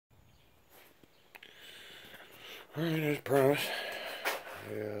Alright, as promised,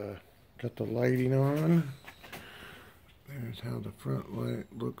 I got the lighting on. There's how the front light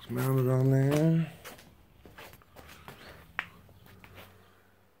looks mounted on there.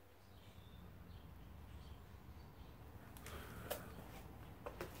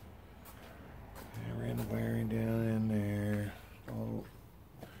 I ran the wiring down in there. All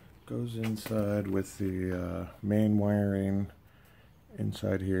goes inside with the main wiring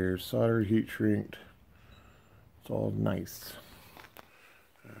inside here. Soldered, heat shrinked. It's all nice.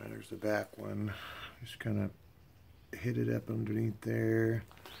 There's the back one. Just kind of hit it up underneath there.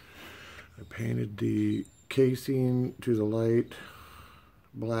 I painted the casing to the light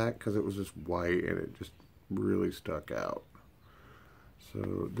black because it was just white and it just really stuck out.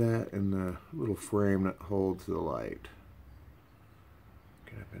 So that and the little frame that holds the light.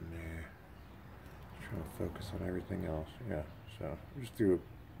 Get up in there. Trying to focus on everything else. Yeah, so just threw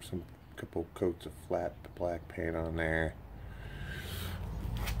some couple coats of flat black paint on there.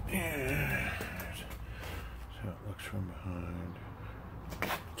 Yeah. So it looks from behind.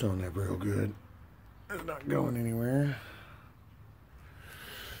 It's on there real good. It's not going anywhere.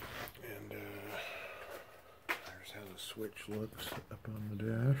 And there's how the switch looks up on the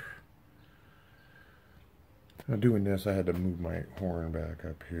dash. Now doing this, I had to move my horn back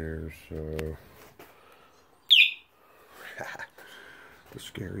up here, so the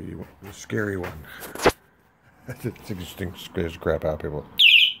scary one. It just scares the crap out of people.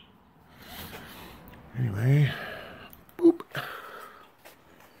 Anyway, boop.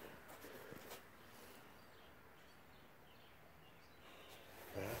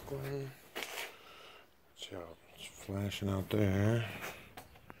 Back one. See how it's flashing out there.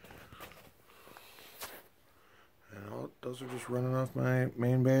 And all those are just running off my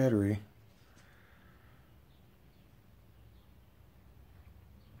main battery.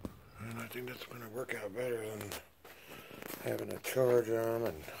 And I think that's going to work out better than having a charge on,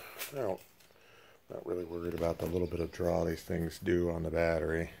 and I'm not really worried about the little bit of draw these things do on the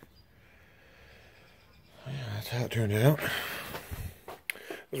battery. Yeah, that's how it turned out.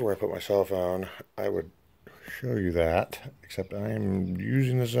 This is where I put my cell phone. I would show you that, except I am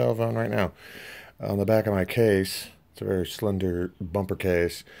using the cell phone right now. On the back of my case, it's a very slender bumper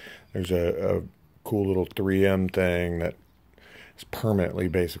case. There's a cool little 3M thing that is permanently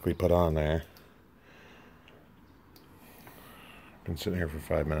basically put on there. Been sitting here for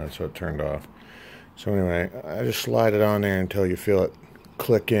 5 minutes, so it turned off. So anyway, I just slide it on there until you feel it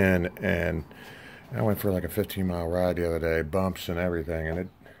click in, and I went for like a 15-mile ride the other day, bumps and everything, and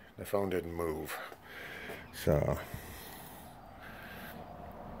the phone didn't move. So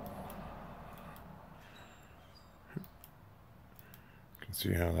you can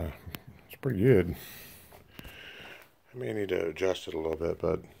see how it's pretty good. I may need to adjust it a little bit,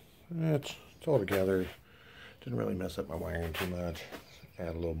 but it's all together. Didn't really mess up my wiring too much.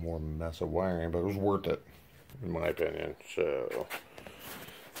 Add a little more mess of wiring, but it was worth it, in my opinion. So,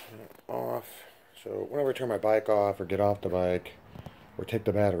 off. So, whenever I turn my bike off or get off the bike or take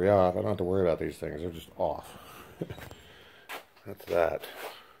the battery off, I don't have to worry about these things. They're just off. That's that.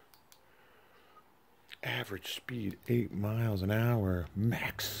 Average speed, 8 miles an hour.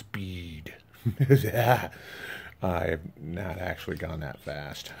 Max speed. I have not actually gone that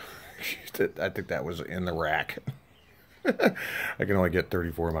fast. I think that was in the rack. I can only get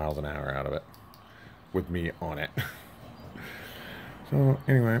 34 miles an hour out of it with me on it. So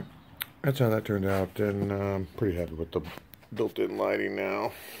anyway, that's how that turned out, and I'm pretty happy with the built-in lighting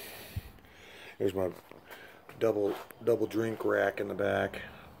now. Here's my double drink rack in the back.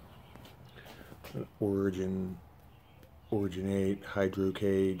 Origin 8 hydro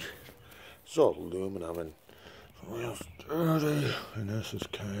cage. It's all aluminum and real sturdy, and this is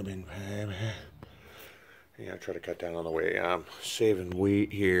carbon fiber. Yeah, I try to cut down on the weight. I'm saving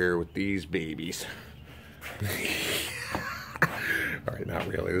weight here with these babies. Alright, not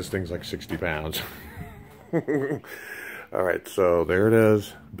really. This thing's like 60 pounds. Alright, so there it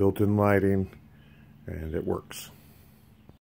is. Built-in lighting, and it works.